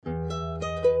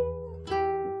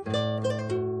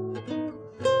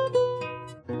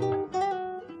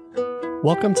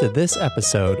Welcome to this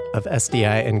episode of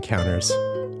SDI Encounters,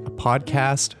 a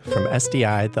podcast from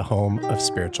SDI, the home of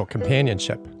spiritual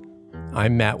companionship.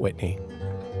 I'm Matt Whitney.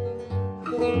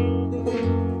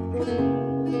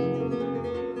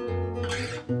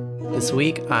 This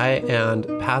week, I and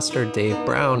Pastor Dave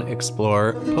Brown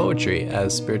explore poetry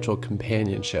as spiritual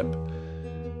companionship.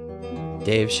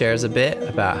 Dave shares a bit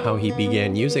about how he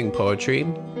began using poetry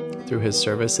through his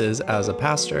services as a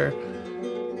pastor,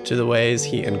 to the ways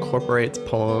he incorporates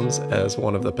poems as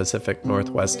one of the Pacific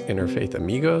Northwest Interfaith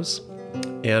Amigos,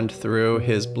 and through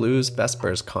his Blues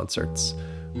Vespers concerts,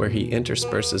 where he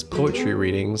intersperses poetry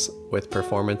readings with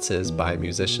performances by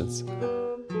musicians.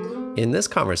 In this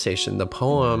conversation, the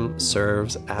poem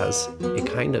serves as a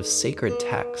kind of sacred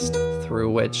text through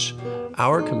which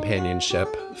our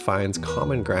companionship finds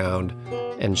common ground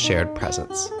and shared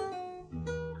presence.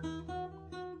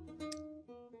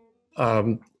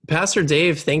 Pastor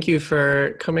Dave, thank you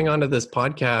for coming onto this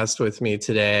podcast with me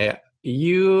today.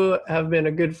 You have been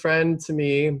a good friend to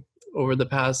me over the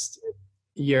past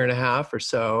year and a half or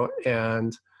so,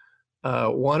 and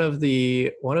one of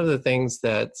the things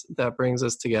that brings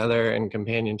us together in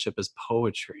companionship is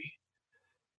poetry.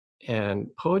 And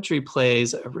poetry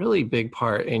plays a really big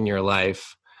part in your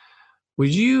life.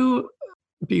 Would you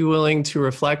be willing to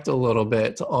reflect a little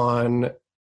bit on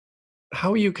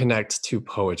how you connect to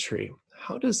poetry?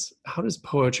 How does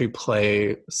poetry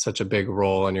play such a big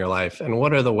role in your life, and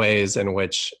what are the ways in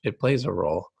which it plays a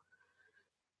role?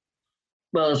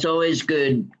 Well, it's always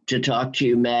good to talk to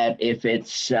you, Matt, if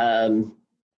it's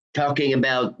talking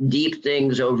about deep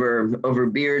things over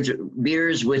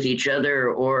beers with each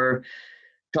other, or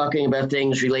talking about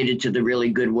things related to the really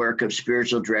good work of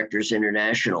Spiritual Directors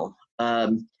International.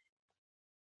 A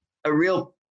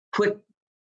real quick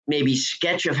maybe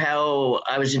sketch of how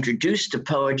I was introduced to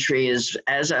poetry is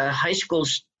as a high school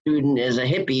student, as a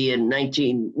hippie in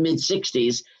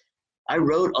mid-60s. I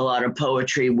wrote a lot of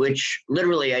poetry, which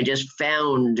literally I just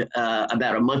found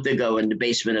about a month ago in the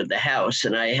basement of the house,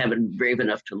 and I haven't been brave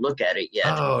enough to look at it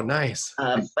yet. Oh, nice.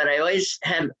 But I always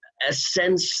had a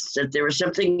sense that there was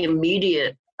something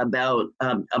immediate about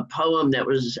a poem that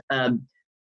was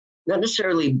not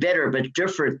necessarily better, but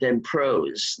different than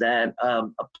prose, that a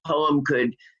poem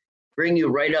could bring you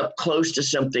right up close to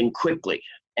something quickly.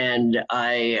 And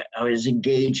I was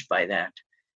engaged by that.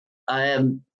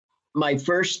 One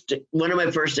of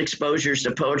my first exposures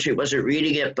to poetry wasn't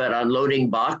reading it, but unloading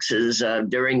boxes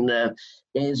during the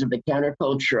days of the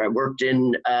counterculture. I worked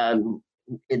in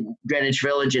Greenwich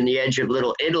Village in the edge of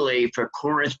Little Italy for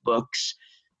Corinth Books,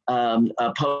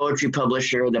 a poetry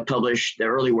publisher that published the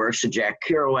early works of Jack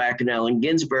Kerouac and Allen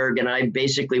Ginsberg. And I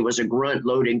basically was a grunt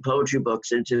loading poetry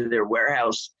books into their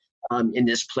warehouse in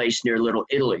this place near Little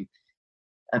Italy.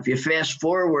 If you fast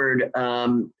forward,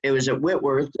 it was at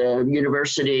Whitworth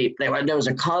University. There was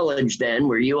a college then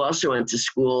where you also went to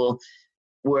school,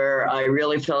 where I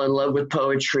really fell in love with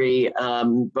poetry.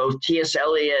 Both T.S.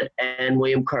 Eliot and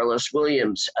William Carlos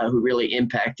Williams, who really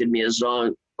impacted me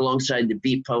alongside the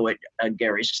beat poet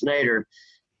Gary Snyder.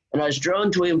 And I was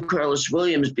drawn to William Carlos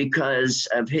Williams because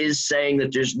of his saying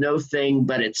that there's no thing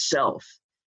but itself.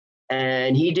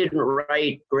 And he didn't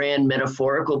write grand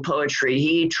metaphorical poetry.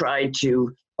 He tried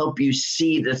to help you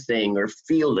see the thing or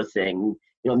feel the thing.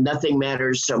 You know, nothing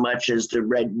matters so much as the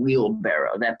red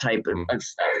wheelbarrow, that type of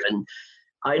stuff. And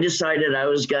I decided I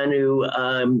was going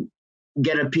to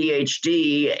get a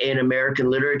PhD in American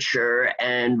literature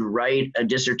and write a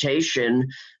dissertation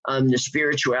on the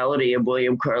spirituality of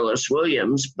William Carlos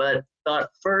Williams, but thought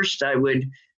first I would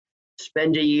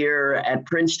spend a year at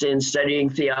Princeton studying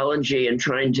theology and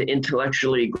trying to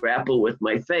intellectually grapple with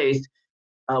my faith.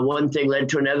 One thing led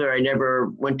to another. I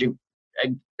never went to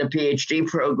the PhD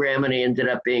program, and I ended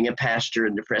up being a pastor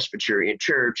in the Presbyterian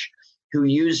Church who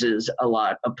uses a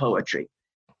lot of poetry.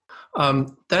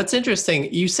 That's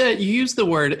interesting. You said you used the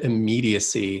word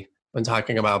immediacy when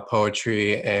talking about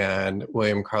poetry and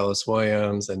William Carlos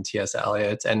Williams and T.S.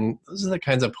 Eliot, and those are the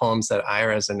kinds of poems that I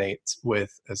resonate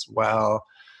with as well.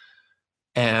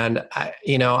 And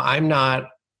I'm not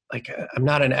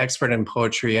an expert in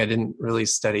poetry. I didn't really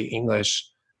study English,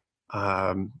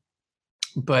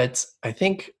 but I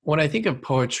think when I think of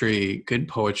poetry, good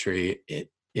poetry,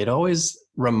 it always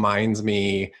reminds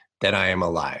me that I am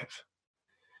alive.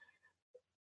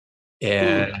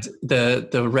 And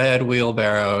the red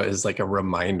wheelbarrow is like a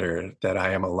reminder that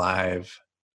I am alive.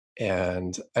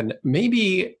 And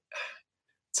maybe,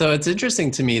 so it's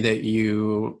interesting to me that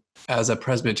you, as a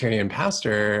Presbyterian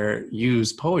pastor,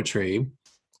 use poetry.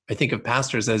 I think of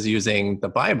pastors as using the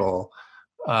Bible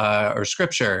or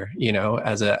scripture,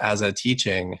 as a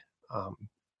teaching.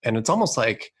 And it's almost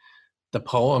like the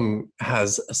poem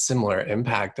has a similar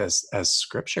impact as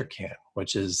scripture can,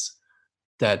 which is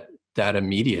that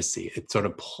immediacy. It sort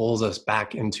of pulls us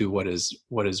back into what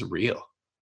is real.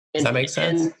 Does that make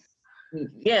sense?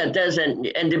 Yeah, it does. And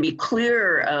to be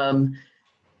clear,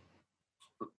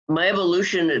 my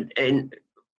evolution and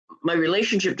my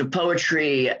relationship to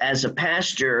poetry as a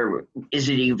pastor is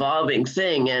an evolving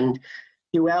thing. And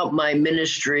throughout my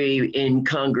ministry in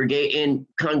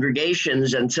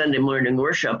congregations and Sunday morning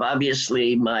worship,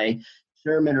 obviously my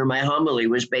sermon or my homily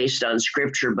was based on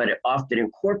scripture, but it often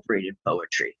incorporated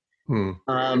poetry.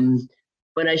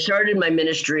 When I started my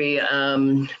ministry,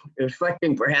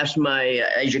 reflecting perhaps my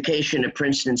education at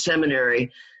Princeton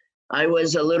Seminary, I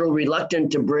was a little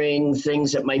reluctant to bring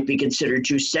things that might be considered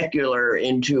too secular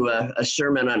into a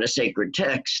sermon on a sacred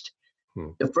text.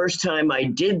 The first time I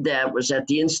did that was at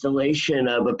the installation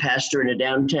of a pastor in a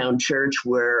downtown church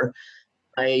where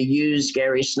I used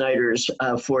Gary Snyder's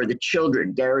For the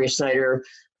Children. Gary Snyder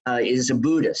is a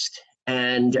Buddhist,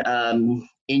 and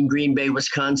in Green Bay,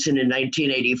 Wisconsin in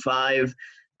 1985,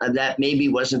 that maybe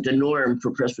wasn't the norm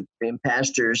for Presbyterian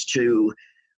pastors to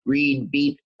read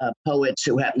beat poets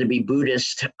who happen to be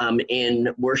Buddhist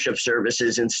in worship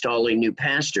services installing new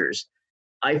pastors.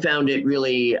 I found it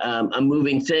really a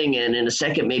moving thing, and in a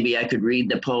second, maybe I could read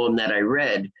the poem that I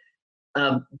read.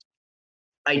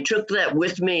 I took that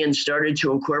with me and started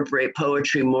to incorporate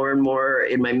poetry more and more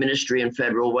in my ministry in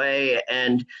Federal Way,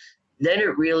 and then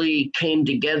it really came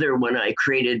together when I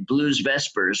created Blues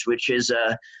Vespers, which is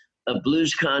a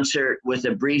blues concert with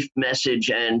a brief message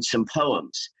and some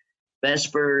poems.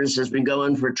 Vespers has been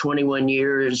going for 21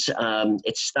 years.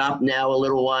 It's stopped now a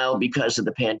little while because of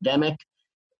the pandemic.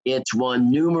 It's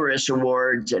won numerous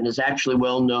awards and is actually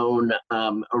well known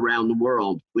around the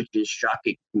world, which is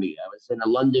shocking to me. I was in a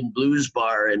London blues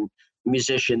bar and the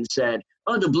musician said,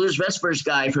 "Oh, the Blues Vespers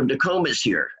guy from Tacoma's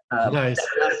here." Nice.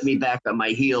 That left me back on my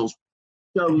heels.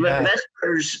 So Yeah.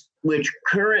 Vespers, which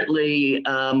currently,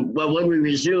 when we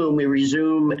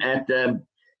resume at the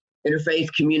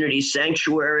Interfaith Community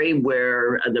Sanctuary,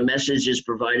 where the message is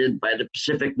provided by the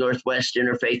Pacific Northwest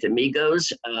Interfaith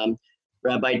Amigos,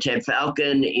 Rabbi Ted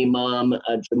Falcon, Imam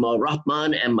Jamal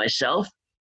Rahman, and myself,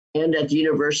 and at the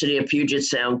University of Puget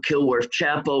Sound Kilworth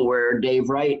Chapel, where Dave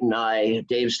Wright and I,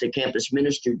 Dave's the campus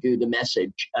minister, do the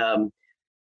message.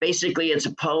 Basically, it's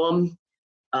a poem.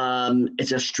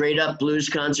 It's a straight up blues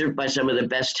concert by some of the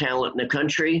best talent in the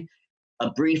country.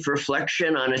 A brief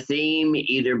reflection on a theme,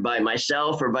 either by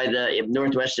myself or by the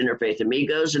Northwest Interfaith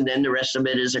Amigos, and then the rest of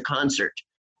it is a concert.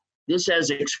 This has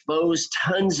exposed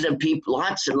tons of people,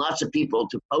 lots and lots of people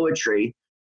to poetry,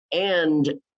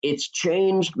 and it's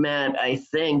changed, Matt, I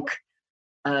think,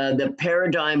 the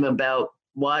paradigm about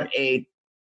what a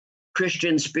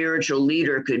Christian spiritual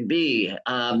leader could be.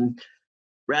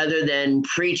 Rather than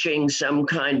preaching some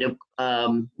kind of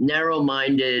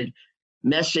narrow-minded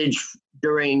message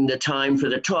during the time for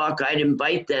the talk, I'd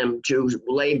invite them to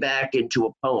lay back into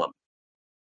a poem.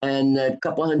 And a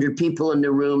couple hundred people in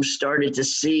the room started to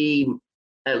see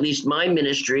at least my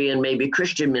ministry and maybe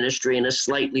Christian ministry in a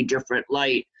slightly different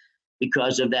light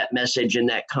because of that message in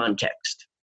that context.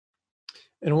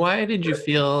 And why did you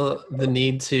feel the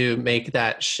need to make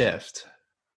that shift?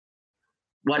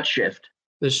 What shift?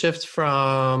 The shift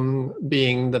from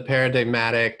being the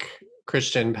paradigmatic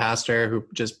Christian pastor who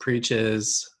just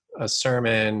preaches a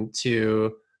sermon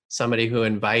to somebody who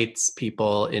invites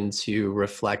people into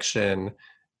reflection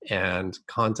and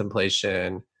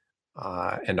contemplation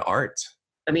and art.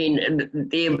 I mean,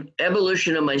 the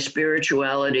evolution of my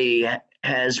spirituality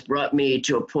has brought me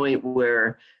to a point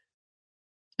where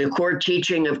the core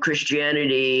teaching of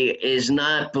Christianity is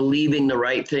not believing the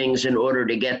right things in order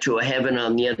to get to a heaven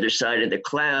on the other side of the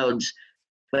clouds,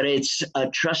 but it's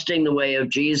trusting the way of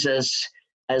Jesus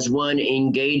as one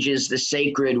engages the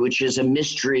sacred, which is a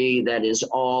mystery that is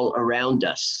all around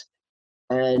us.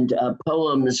 And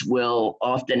poems will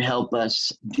often help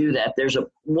us do that. There's a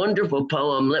wonderful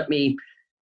poem, let me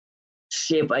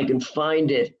see if I can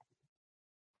find it,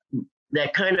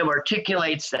 that kind of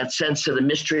articulates that sense of the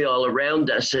mystery all around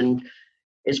us. And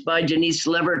it's by Denise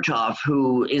Levertov,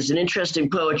 who is an interesting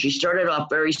poet. She started off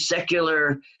very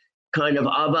secular, kind of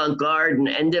avant-garde, and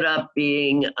ended up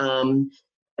being a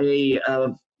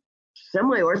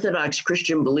semi-Orthodox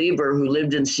Christian believer who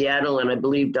lived in Seattle and I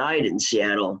believe died in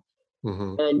Seattle.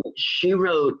 Mm-hmm. And she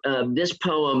wrote this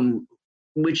poem,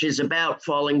 which is about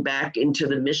falling back into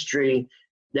the mystery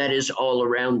that is all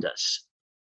around us.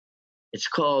 It's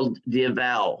called The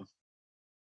Avowal.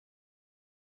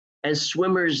 As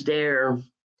swimmers dare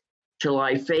to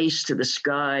lie face to the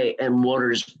sky and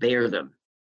waters bear them.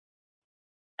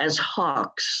 As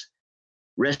hawks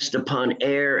rest upon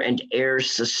air and air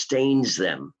sustains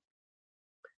them.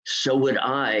 So would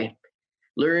I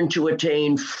learn to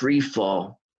attain free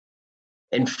fall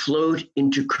and float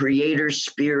into Creator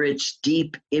Spirit's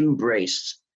deep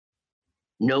embrace,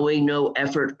 knowing no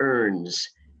effort earns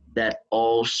that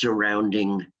all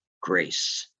surrounding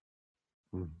grace.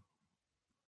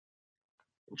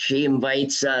 She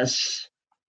invites us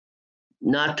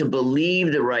not to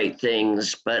believe the right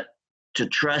things, but to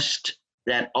trust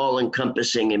that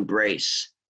all-encompassing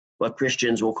embrace, what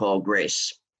Christians will call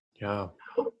grace. Yeah.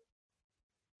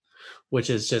 Which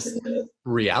is just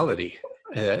reality,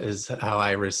 is how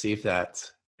I receive that.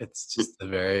 It's just the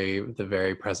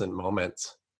very present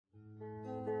moment.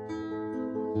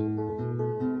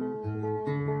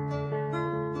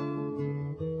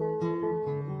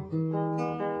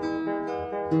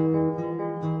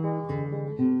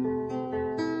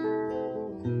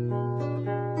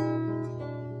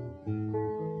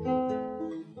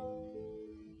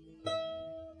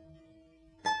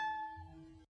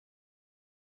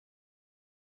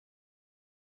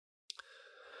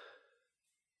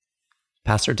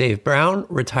 Pastor Dave Brown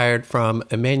retired from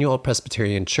Emmanuel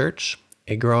Presbyterian Church,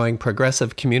 a growing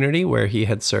progressive community where he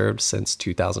had served since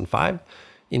 2005,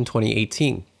 in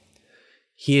 2018.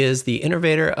 He is the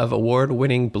innovator of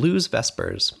award-winning Blues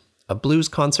Vespers, a blues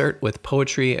concert with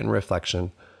poetry and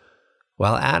reflection.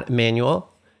 While at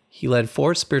Emmanuel, he led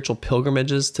 4 spiritual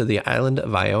pilgrimages to the island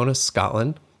of Iona,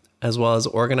 Scotland, as well as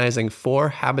organizing 4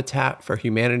 Habitat for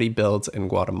Humanity builds in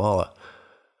Guatemala.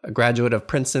 A graduate of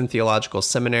Princeton Theological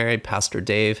Seminary, Pastor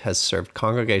Dave has served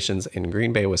congregations in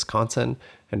Green Bay, Wisconsin,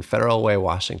 and Federal Way,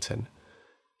 Washington.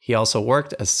 He also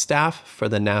worked as staff for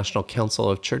the National Council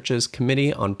of Churches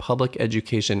Committee on Public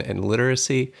Education and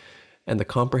Literacy and the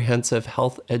Comprehensive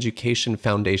Health Education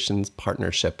Foundation's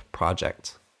Partnership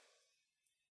Project.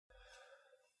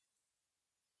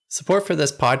 Support for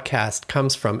this podcast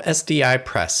comes from SDI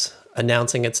Press,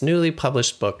 announcing its newly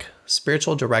published book,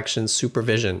 Spiritual Direction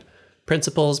Supervision: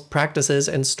 Principles, Practices,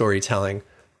 and Storytelling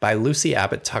by Lucy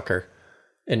Abbott Tucker,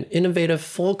 an innovative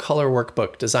full-color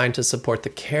workbook designed to support the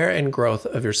care and growth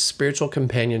of your spiritual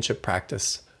companionship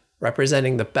practice,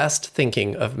 representing the best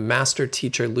thinking of master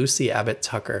teacher Lucy Abbott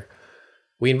Tucker.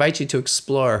 We invite you to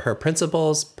explore her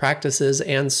principles, practices,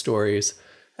 and stories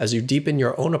as you deepen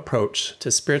your own approach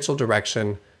to spiritual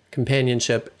direction,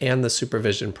 companionship, and the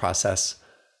supervision process.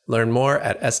 Learn more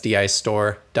at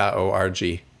sdistore.org.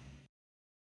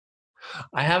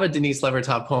 I have a Denise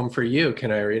Levertov poem for you.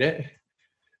 Can I read it?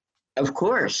 Of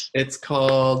course. It's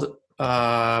called,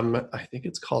 I think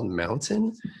it's called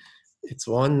Mountain. It's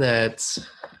one that's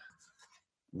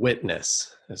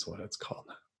Witness is what it's called.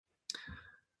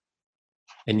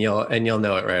 And you'll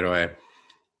know it right away.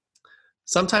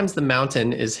 Sometimes the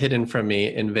mountain is hidden from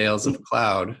me in veils of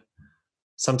cloud.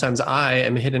 Sometimes I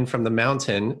am hidden from the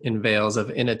mountain in veils of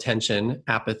inattention,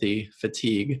 apathy,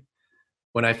 fatigue.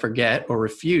 When I forget or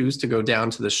refuse to go down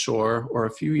to the shore or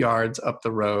a few yards up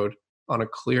the road on a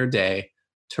clear day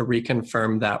to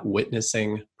reconfirm that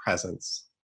witnessing presence.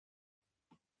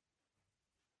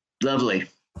 Lovely.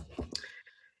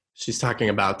 She's talking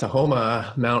about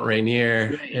Tahoma, Mount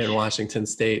Rainier in Washington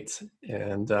State.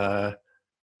 And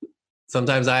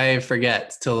sometimes I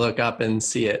forget to look up and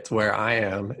see it where I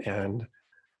am. And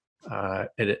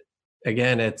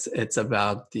it's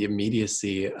about the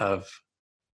immediacy of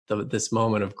this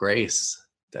moment of grace.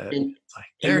 That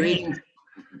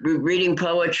reading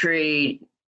poetry,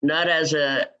 not as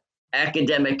a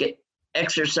academic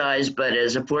exercise, but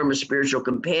as a form of spiritual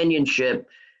companionship,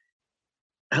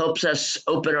 helps us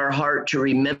open our heart to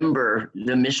remember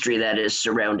the mystery that is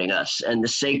surrounding us and the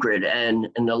sacred and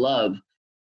the love.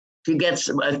 She gets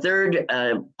a third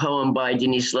poem by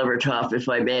Denise Levertov, if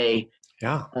I may,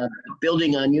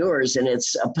 building on yours, and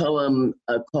it's a poem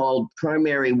called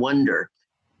Primary Wonder.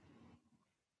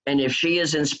 And if she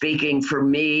isn't speaking for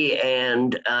me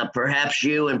and perhaps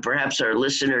you and perhaps our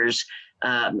listeners,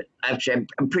 actually,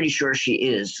 I'm pretty sure she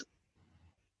is.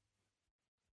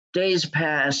 Days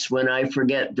pass when I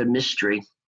forget the mystery.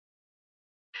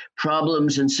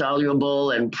 Problems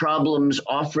insoluble and problems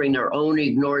offering their own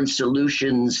ignored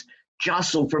solutions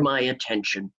jostle for my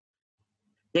attention.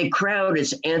 They crowd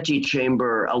its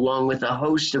antechamber along with a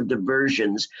host of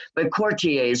diversions, but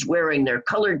courtiers wearing their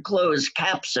colored clothes,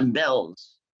 caps, and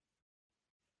bells.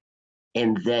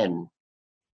 And then,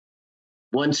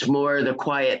 once more, the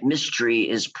quiet mystery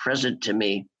is present to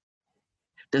me.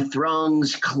 The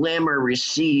throng's clamor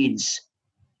recedes.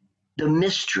 The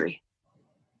mystery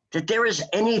that there is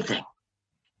anything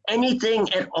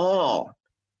at all,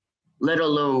 let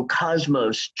alone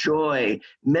cosmos, joy,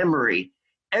 memory,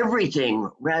 everything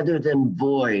rather than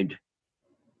void.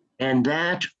 And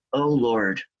that, O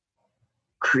Lord,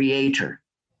 Creator,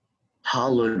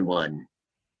 hallowed one,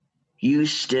 you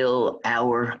still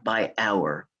hour by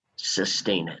hour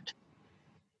sustain it.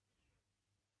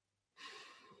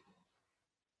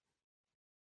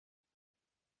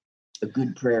 A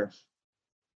good prayer.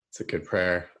 It's a good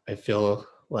prayer. I feel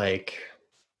like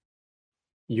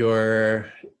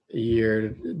your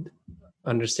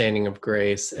understanding of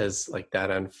grace as like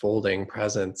that unfolding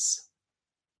presence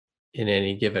in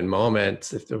any given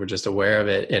moment, if we're just aware of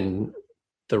it, and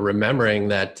the remembering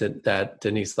that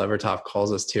Denise Levertov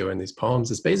calls us to in these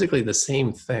poems, is basically the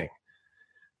same thing.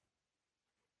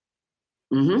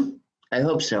 Mm-hmm. I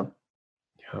hope so.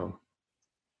 Yeah.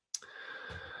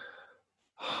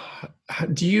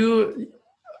 Do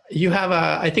you have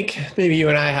I think maybe you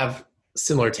and I have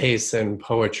similar tastes in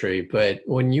poetry, but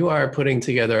when you are putting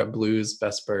together a blues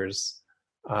vespers,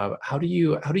 how do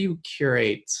you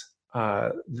curate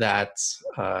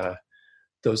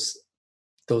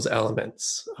those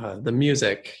elements, the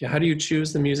music? How do you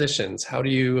choose the musicians? How do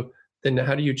you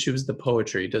choose the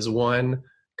poetry? Does one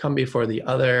come before the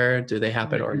other? Do they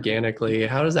happen organically?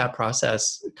 How does that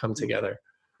process come together?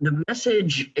 The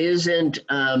message isn't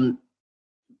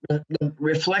the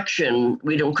reflection.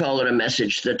 We don't call it a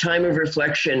message. The time of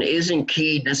reflection isn't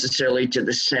keyed necessarily to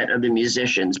the set of the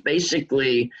musicians.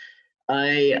 Basically,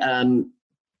 I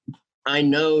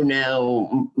know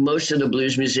now most of the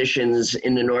blues musicians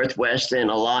in the Northwest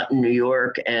and a lot in New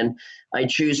York, and I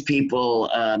choose people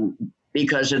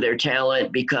because of their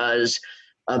talent, because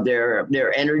of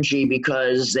their energy,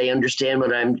 because they understand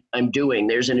what I'm doing.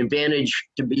 There's an advantage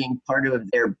to being part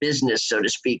of their business, so to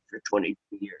speak, for 22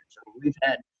 years. I mean, we've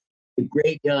had a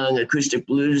great young acoustic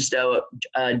blues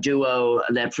duo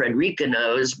that Frederica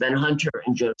knows, Ben Hunter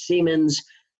and Joe Siemens.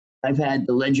 I've had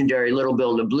the legendary Little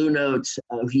Bill and the Blue Notes.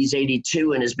 He's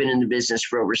 82 and has been in the business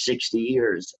for over 60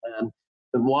 years.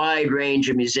 A wide range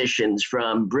of musicians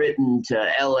from Britain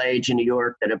to LA to New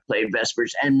York that have played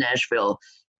Vespers, and Nashville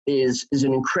is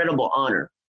an incredible honor.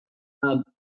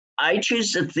 I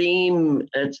choose the theme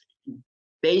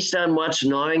based on what's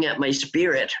gnawing at my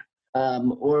spirit,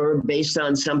 or based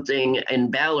on something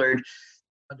in Ballard,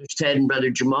 Brother Ted and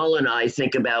Brother Jamal and I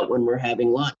think about when we're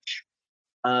having lunch.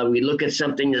 We look at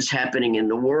something that's happening in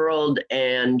the world,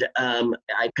 and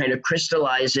I kind of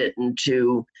crystallize it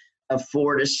into a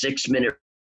 4 to 6 minute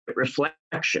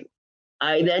reflection.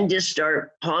 I then just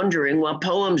start pondering, what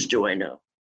poems do I know?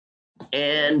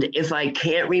 And if I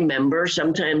can't remember,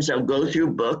 sometimes I'll go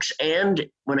through books. And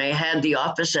when I had the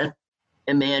office at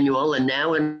Emmanuel, and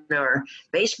now in our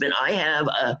basement, I have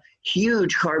a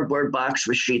huge cardboard box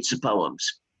with sheets of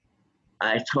poems.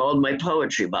 I called my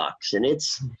poetry box, and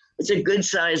it's a good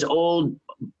size old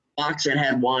box that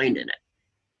had wine in it.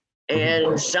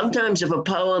 And sometimes if a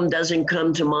poem doesn't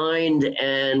come to mind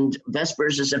and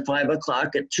Vespers is at 5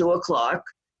 o'clock, at 2 o'clock,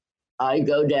 I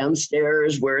go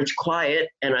downstairs where it's quiet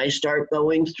and I start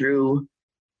going through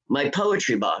my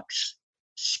poetry box,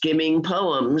 skimming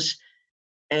poems,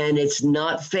 and it's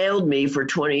not failed me for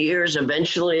 20 years.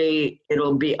 Eventually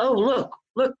it'll be, oh, look,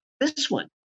 this one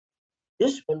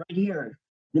right here.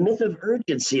 The Myth of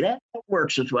Urgency, that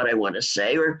works with what I want to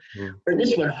say. Or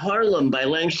this one, Harlem by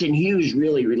Langston Hughes,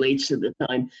 really relates to the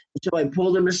time. So I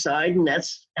pull them aside, and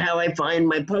that's how I find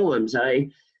my poems.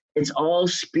 It's all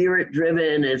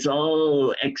spirit-driven. It's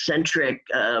all eccentric,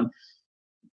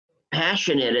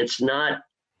 passionate. It's not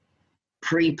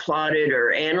pre-plotted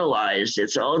or analyzed.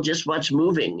 It's all just what's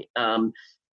moving.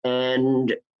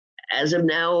 And as of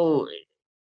now,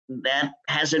 that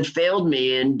hasn't failed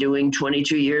me in doing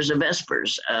 22 years of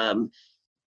Vespers.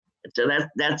 So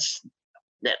that's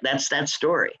that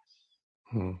story.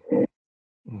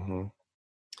 Mm-hmm.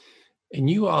 And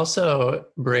you also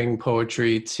bring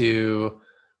poetry to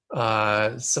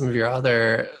some of your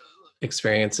other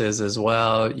experiences as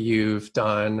well. You've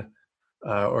done,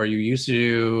 or you used to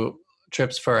do,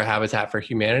 trips for Habitat for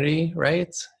Humanity,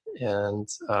 right? And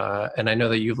I know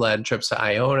that you've led trips to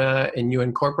Iona, and you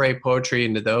incorporate poetry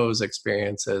into those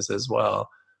experiences as well.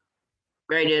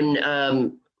 Right,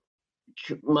 and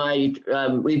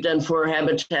we've done 4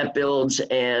 Habitat builds,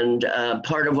 and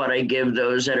part of what I give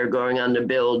those that are going on the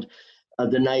build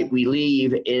the night we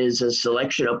leave is a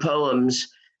selection of poems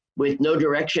with no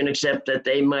direction except that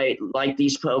they might like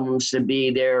these poems to be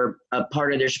a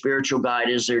part of their spiritual guide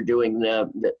as they're doing the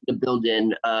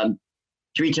build-in.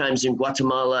 3 times in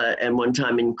Guatemala and 1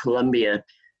 time in Colombia.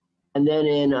 And then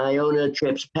in Iona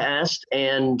trips past,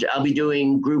 and I'll be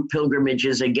doing group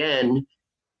pilgrimages again.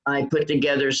 I put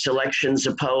together selections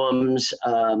of poems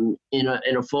in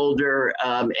a folder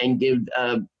and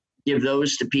give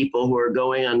those to people who are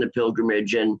going on the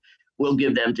pilgrimage. And will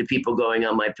give them to people going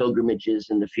on my pilgrimages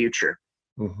in the future.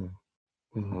 Mm-hmm.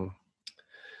 Mm-hmm.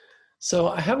 So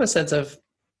I have a sense of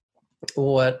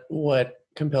what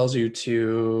compels you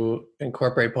to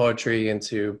incorporate poetry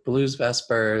into blues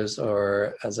vespers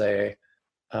or as a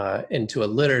into a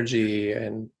liturgy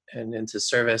and into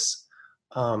service.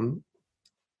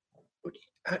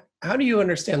 How do you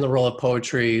understand the role of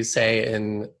poetry, say,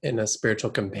 in a spiritual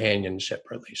companionship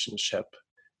relationship?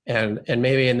 And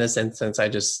maybe in this instance, I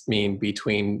just mean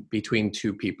between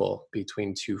two people,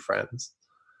 between two friends.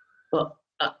 Well,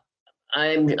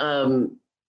 I'm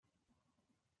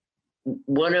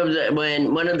one of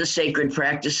the sacred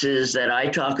practices that I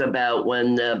talk about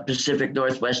when the Pacific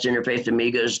Northwest Interfaith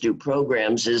Amigos do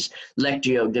programs is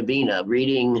Lectio Divina,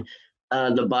 reading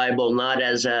the Bible not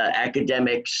as an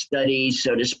academic study,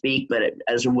 so to speak, but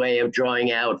as a way of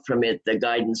drawing out from it the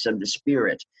guidance of the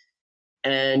Spirit.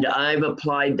 And I've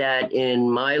applied that in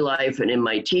my life and in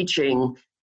my teaching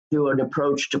to an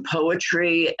approach to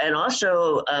poetry, and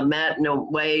also, Matt, in a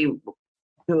way,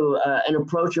 to an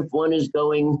approach if one is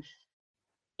going,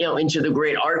 into the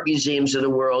great art museums of the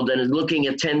world and looking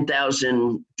at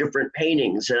 10,000 different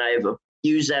paintings. And I've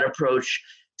used that approach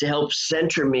to help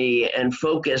center me and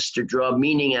focus to draw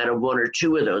meaning out of one or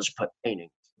two of those paintings.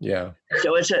 Yeah.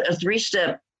 So it's a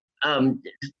three-step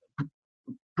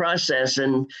process.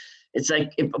 And it's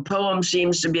like, if a poem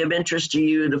seems to be of interest to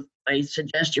you, I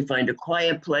suggest you find a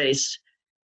quiet place.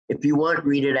 If you want,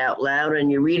 read it out loud,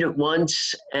 and you read it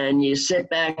once and you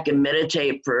sit back and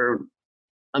meditate for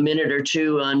a minute or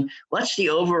two on what's the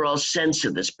overall sense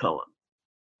of this poem.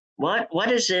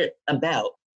 What is it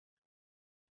about?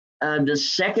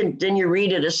 Then you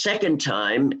read it a second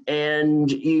time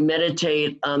and you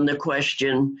meditate on the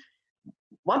question,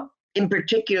 what in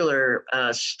particular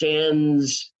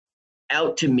stands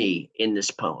out to me in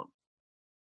this poem?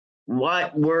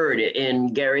 What word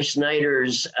in Gary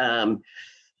Snyder's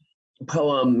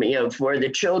poem, for the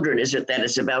children, is it that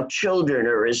it's about children,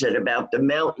 or is it about the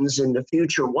mountains in the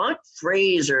future? What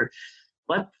phrase or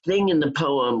what thing in the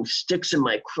poem sticks in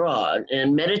my craw?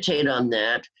 And meditate on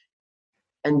that.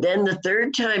 And then the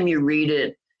third time you read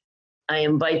it, I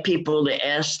invite people to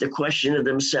ask the question of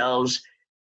themselves,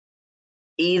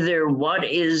 either what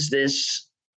is this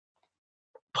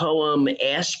poem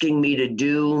asking me to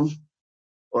do,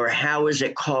 or how is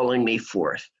it calling me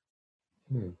forth?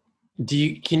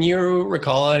 Can you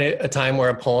recall a time where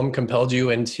a poem compelled you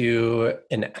into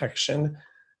an action?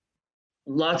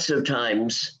 Lots of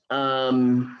times.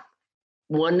 One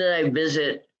that I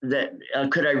visit, that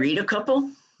could I read a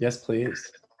couple? Yes,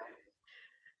 please.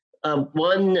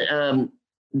 One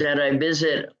that I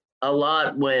visit a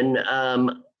lot when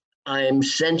I'm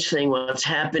sensing what's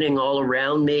happening all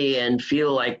around me and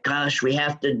feel like, gosh, we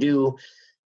have to do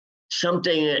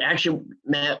something. Actually,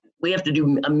 Matt, we have to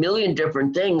do a million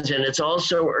different things, and it's all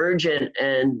so urgent.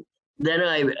 And then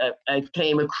I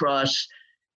came across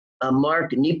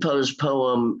Mark Nepo's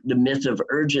poem, The Myth of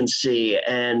Urgency,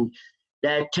 and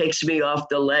that takes me off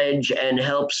the ledge and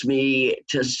helps me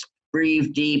to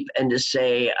breathe deep and to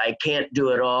say, I can't do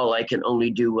it all, I can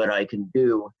only do what I can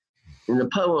do. And the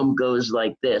poem goes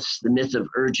like this, The Myth of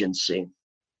Urgency.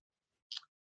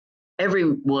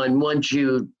 Everyone wants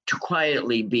you to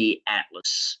quietly be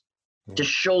Atlas, to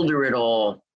shoulder it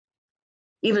all.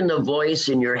 Even the voice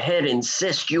in your head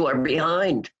insists you are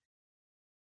behind.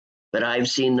 But I've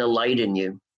seen the light in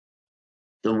you,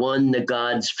 the one the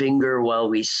gods finger while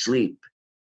we sleep.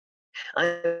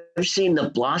 I've seen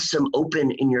the blossom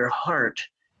open in your heart,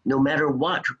 no matter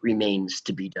what remains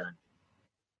to be done.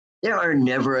 There are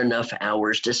never enough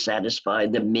hours to satisfy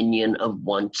the minion of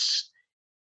wants.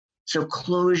 So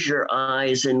close your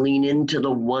eyes and lean into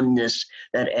the oneness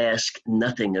that asks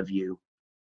nothing of you.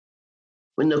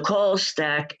 When the calls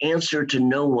stack, answer to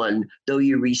no one, though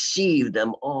you receive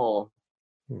them all.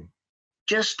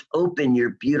 Just open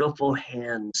your beautiful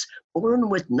hands, born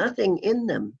with nothing in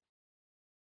them.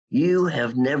 You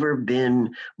have never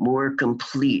been more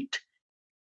complete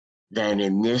than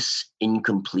in this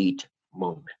incomplete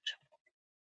moment.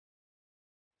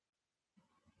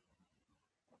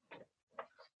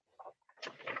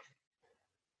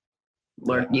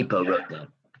 Mark Nepo wrote that.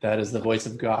 That is the voice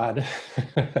of God.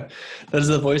 That is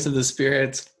the voice of the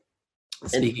Spirit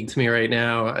speaking to me right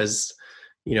now as,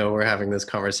 we're having this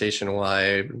conversation while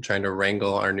I'm trying to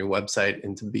wrangle our new website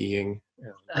into being.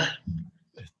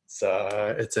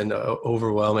 It's an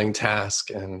overwhelming task.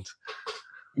 And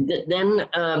then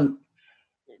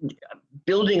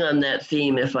building on that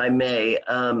theme, if I may,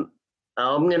 I'm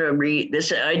going to read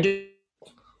this. I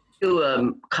do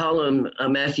a column,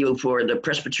 Matthew, for the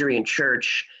Presbyterian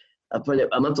Church, for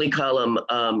a monthly column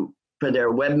for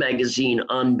their web magazine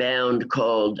Unbound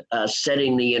called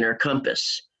Setting the Inner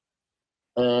Compass.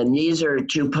 And these are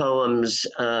two poems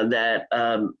that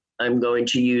I'm going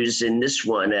to use in this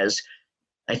one, as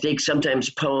I think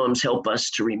sometimes poems help us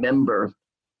to remember.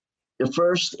 The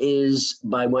first is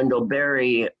by Wendell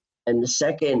Berry, and the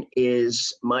second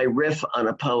is my riff on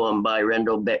a poem by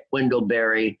Wendell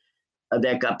Berry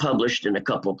that got published in a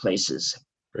couple places.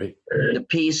 Great. The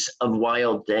Peace of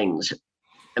Wild Things.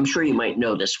 I'm sure you might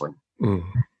know this one. Mm.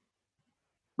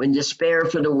 When despair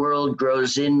for the world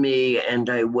grows in me, and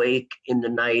I wake in the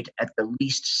night at the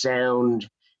least sound,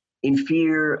 in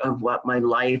fear of what my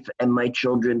life and my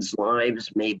children's lives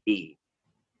may be.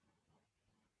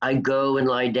 I go and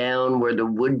lie down where the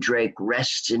wood drake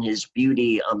rests in his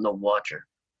beauty on the water,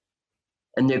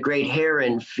 and the great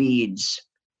heron feeds.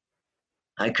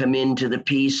 I come into the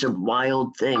peace of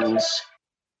wild things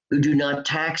who do not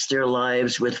tax their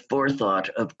lives with forethought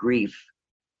of grief.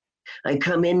 I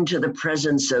come into the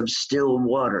presence of still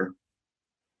water,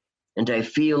 and I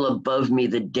feel above me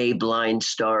the day-blind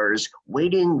stars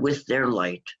waiting with their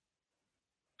light.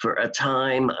 For a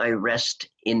time I rest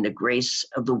in the grace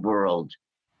of the world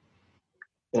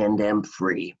and am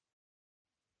free.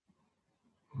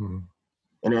 Mm.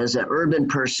 And as an urban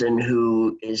person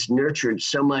who is nurtured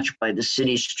so much by the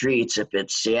city streets, if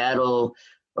it's Seattle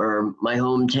or my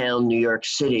hometown, New York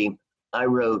City, I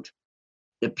wrote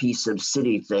The Peace of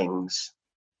City Things.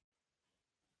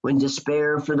 When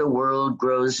despair for the world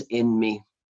grows in me,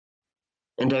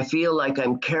 and I feel like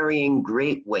I'm carrying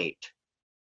great weight,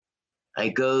 I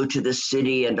go to the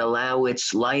city and allow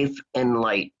its life and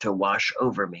light to wash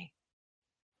over me.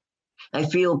 I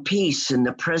feel peace in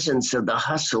the presence of the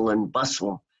hustle and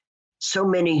bustle, so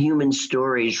many human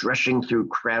stories rushing through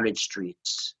crowded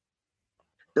streets.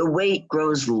 The weight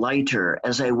grows lighter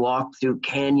as I walk through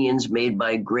canyons made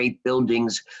by great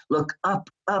buildings, look up,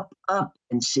 up, up,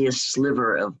 and see a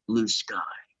sliver of blue sky.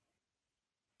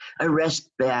 I rest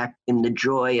back in the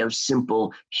joy of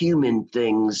simple human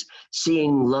things,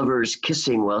 seeing lovers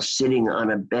kissing while sitting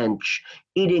on a bench,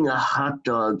 eating a hot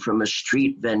dog from a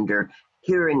street vendor,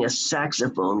 hearing a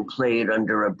saxophone played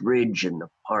under a bridge in the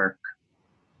park.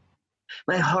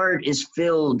 My heart is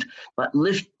filled, but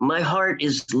my heart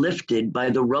is lifted by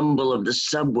the rumble of the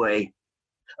subway.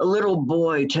 A little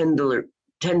boy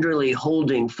tenderly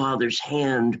holding father's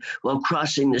hand while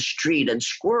crossing the street, and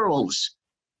squirrels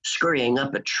scurrying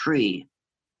up a tree.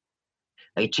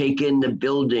 I take in the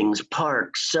buildings,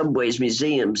 parks, subways,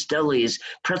 museums, delis,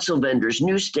 pretzel vendors,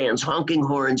 newsstands, honking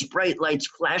horns, bright lights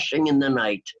flashing in the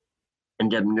night,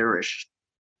 and am nourished.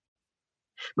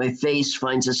 My face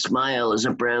finds a smile as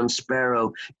a brown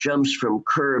sparrow jumps from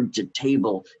curb to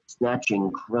table,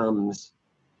 snatching crumbs.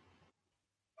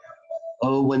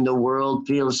 Oh, when the world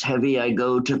feels heavy, I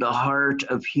go to the heart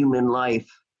of human life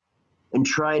and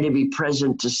try to be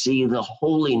present to see the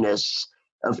holiness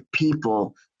of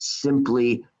people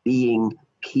simply being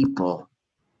people.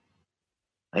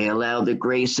 I allow the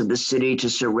grace of the city to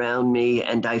surround me,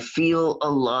 and I feel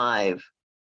alive,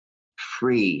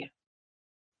 free,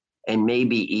 and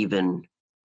maybe even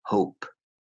hope.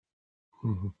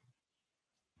 Mm-hmm.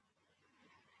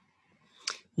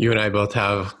 You and I both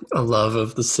have a love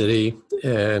of the city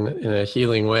and in a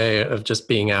healing way of just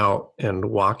being out and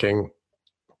walking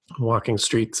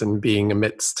streets and being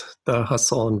amidst the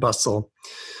hustle and bustle.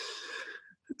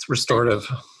 It's restorative.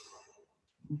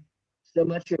 So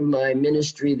much of my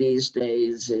ministry these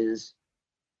days is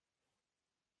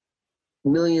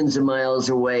millions of miles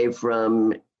away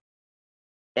from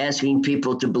asking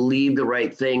people to believe the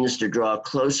right things to draw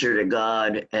closer to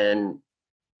God, and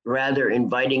rather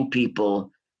inviting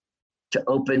people to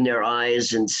open their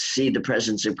eyes and see the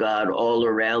presence of God all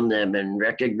around them and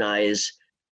recognize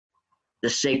the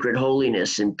sacred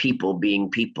holiness in people being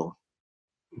people.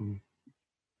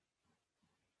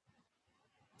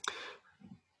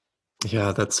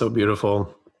 Yeah, that's so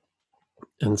beautiful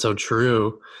and so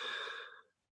true.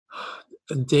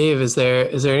 Dave, is there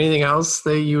anything else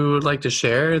that you would like to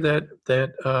share that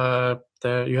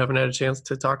you haven't had a chance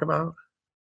to talk about?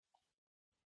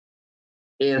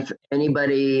 If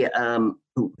anybody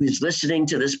who's listening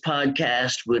to this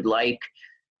podcast would like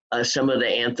some of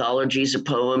the anthologies of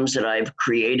poems that I've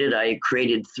created, I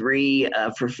created 3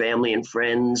 for family and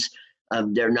friends.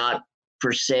 They're not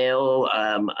for sale.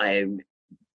 I'm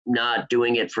not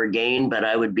doing it for gain, but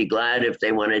I would be glad if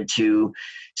they wanted to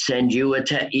send you a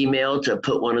email to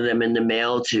put one of them in the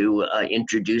mail to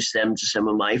introduce them to some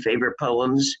of my favorite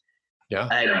poems.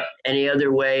 Yeah. Any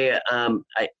other way,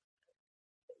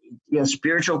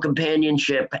 spiritual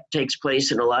companionship takes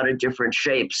place in a lot of different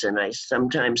shapes, and I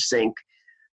sometimes think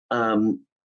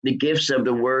the gifts of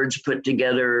the words put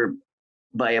together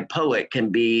by a poet can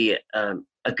be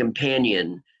a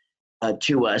companion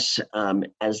to us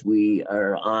as we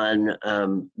are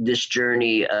on this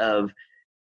journey of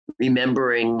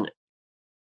remembering,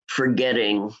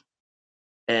 forgetting,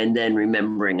 and then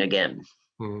remembering again.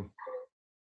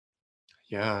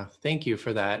 Yeah, thank you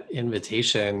for that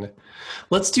invitation.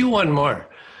 Let's do one more.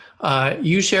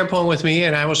 You share a poem with me,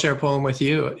 and I will share a poem with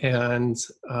you, and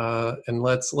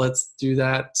let's do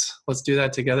that. Let's do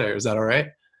that together. Is that all right?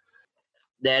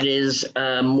 That is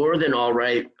more than all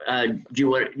right.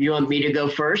 Do you want me to go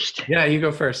first? Yeah, you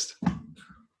go first.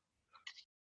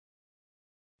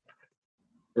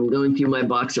 I'm going through my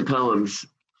box of poems.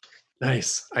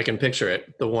 Nice. I can picture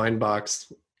it. The wine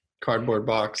box, cardboard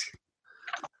box.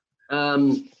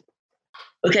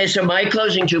 Okay, so my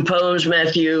closing two poems,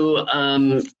 Matthew,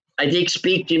 I think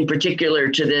speak in particular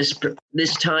to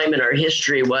this time in our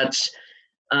history, what's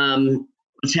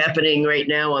happening right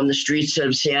now on the streets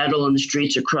of Seattle and the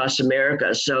streets across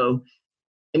America. So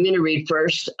I'm going to read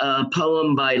first a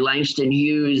poem by Langston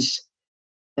Hughes,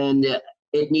 and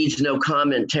it needs no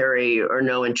commentary or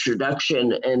no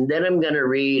introduction. And then I'm going to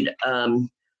read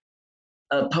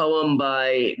a poem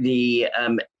by the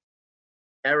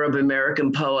Arab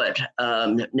American poet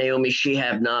Naomi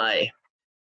Shihab Nye.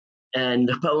 And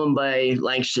the poem by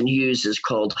Langston Hughes is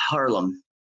called Harlem.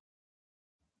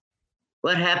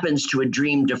 What happens to a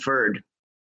dream deferred?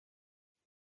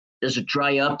 Does it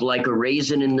dry up like a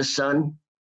raisin in the sun,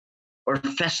 or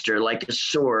fester like a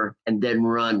sore and then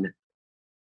run?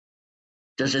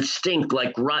 Does it stink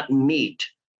like rotten meat,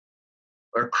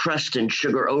 or crust and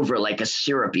sugar over like a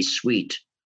syrupy sweet?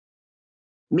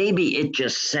 Maybe it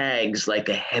just sags like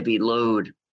a heavy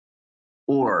load,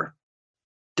 or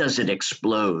does it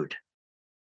explode?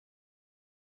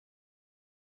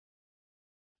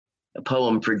 A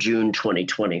poem for June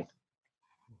 2020.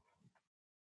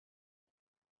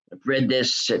 I've read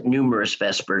this at numerous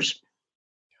Vespers.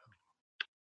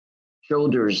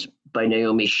 Shoulders by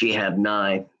Naomi Shihab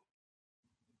Nye.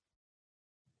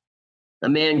 A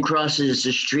man crosses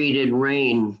the street in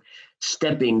rain,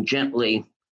 stepping gently,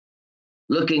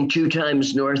 looking 2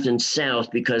 times north and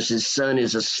south because his son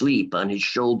is asleep on his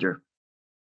shoulder.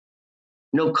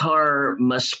 No car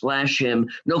must splash him,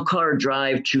 no car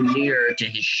drive too near to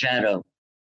his shadow.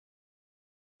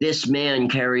 This man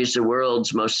carries the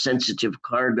world's most sensitive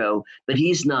cargo, but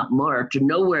he's not marked.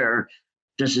 Nowhere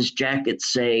does his jacket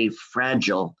say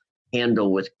fragile,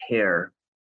 handle with care.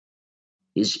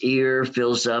 His ear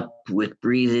fills up with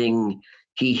breathing.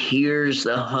 He hears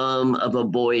the hum of a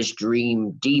boy's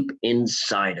dream deep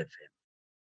inside of him.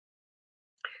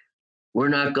 We're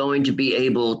not going to be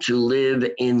able to live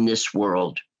in this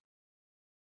world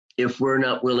if we're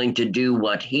not willing to do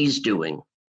what he's doing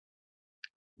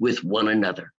with one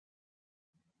another.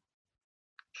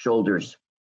 Shoulders,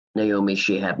 Naomi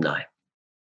Shihab Nye.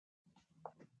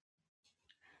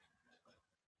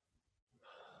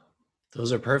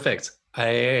 Those are perfect.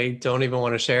 I don't even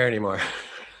want to share anymore.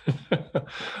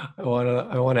 I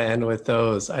want to end with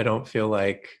those. I don't feel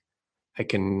like I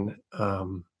can.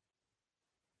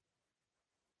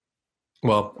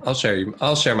 Well, I'll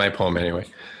share my poem anyway.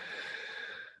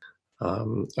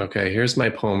 Okay, here's my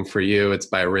poem for you. It's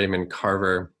by Raymond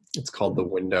Carver. It's called The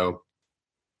Window.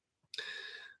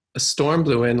 A storm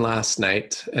blew in last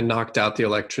night and knocked out the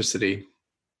electricity.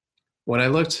 When I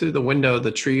looked through the window,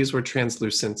 the trees were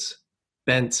translucent,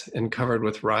 bent and covered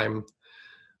with rime.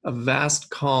 A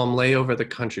vast calm lay over the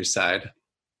countryside.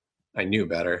 I knew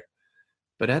better.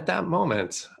 But at that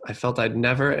moment, I felt I'd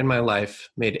never in my life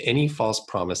made any false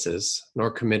promises, nor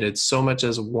committed so much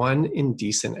as one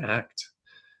indecent act.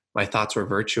 My thoughts were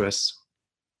virtuous.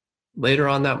 Later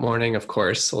on that morning, of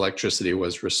course, electricity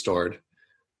was restored.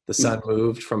 The sun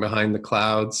moved from behind the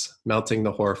clouds, melting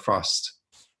the hoarfrost,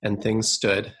 and things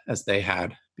stood as they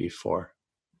had before.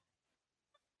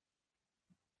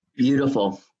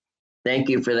 Beautiful. Thank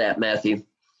you for that, Matthew.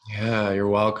 Yeah, you're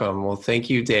welcome. Well, thank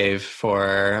you, Dave,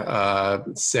 for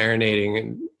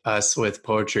serenading us with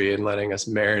poetry and letting us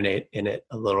marinate in it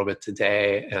a little bit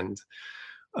today, and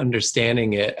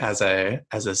understanding it as a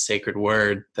sacred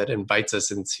word that invites us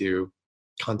into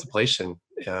contemplation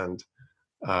and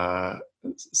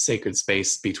sacred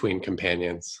space between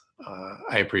companions.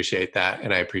 I appreciate that,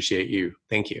 and I appreciate you.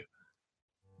 Thank you.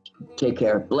 Take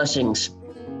care. Blessings.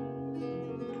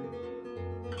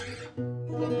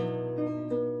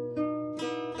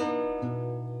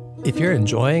 If you're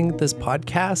enjoying this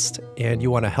podcast and you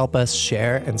want to help us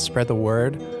share and spread the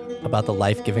word about the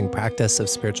life-giving practice of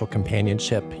spiritual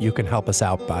companionship, you can help us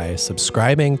out by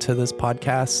subscribing to this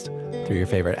podcast through your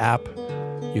favorite app.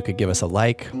 You could give us a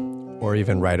like or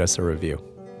even write us a review.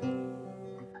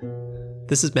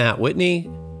 This is Matt Whitney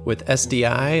with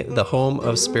SDI, the home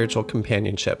of spiritual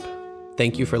companionship.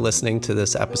 Thank you for listening to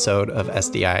this episode of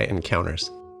SDI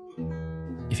Encounters.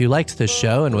 If you liked this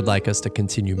show and would like us to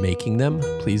continue making them,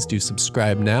 please do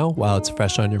subscribe now while it's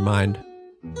fresh on your mind.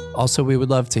 Also, we would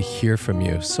love to hear from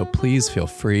you, so please feel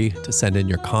free to send in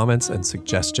your comments and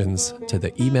suggestions to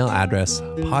the email address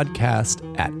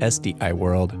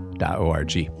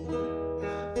podcast@sdiworld.org.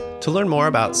 To learn more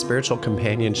about spiritual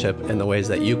companionship and the ways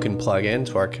that you can plug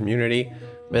into our community,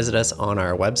 visit us on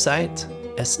our website,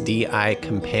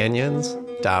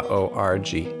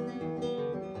 sdicompanions.org.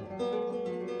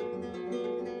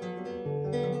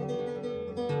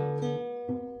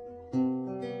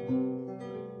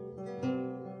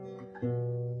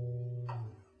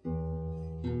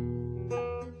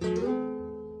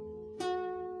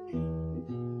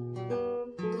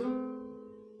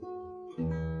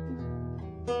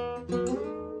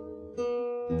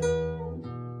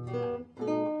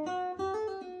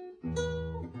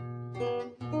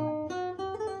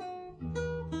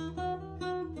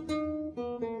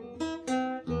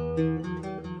 Thank you.